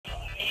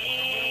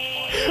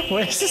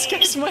Where's this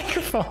guy's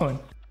microphone?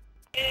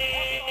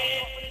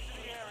 Hey,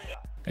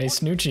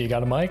 Snoochie, you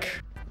got a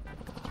mic?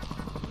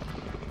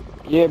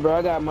 Yeah, bro,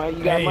 I got a mic.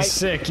 You got a mic? Hey,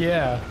 sick,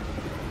 yeah.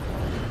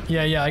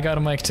 Yeah, I got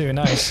a mic too,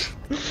 nice.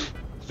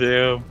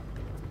 Damn.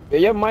 Yeah,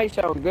 your mic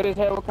sound good as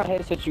hell. What kind of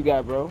headset you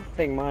got, bro? I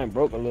think mine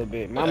broke a little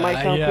bit. My mic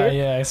sound yeah, clear?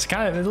 Yeah, it's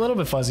kind of a little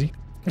bit fuzzy.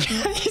 I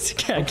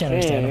can't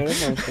understand him.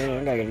 That's what I'm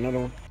saying. I gotta get another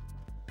one.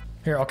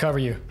 Here, I'll cover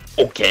you.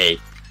 Okay.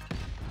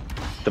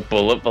 The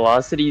bullet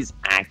velocity is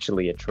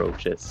actually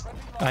atrocious.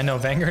 I know,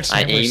 Vanguard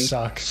I snipers aimed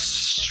suck.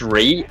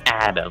 straight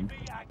at him.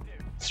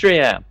 Straight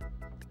at him.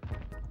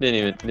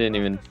 Didn't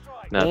even,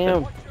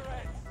 nothing.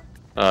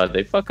 Damn.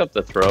 They fuck up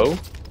the throw.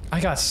 I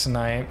got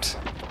sniped.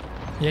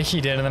 Yeah, he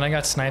did, and then I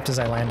got sniped as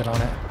I landed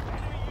on it.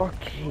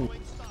 Okay.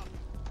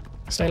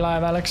 Stay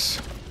alive,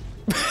 Alex.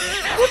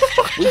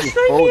 We just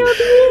folded.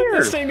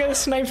 This thing gonna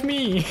sniped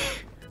me.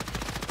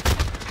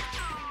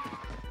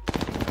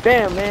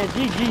 Damn, man.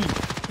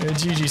 GG.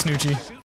 GG, Snoochie.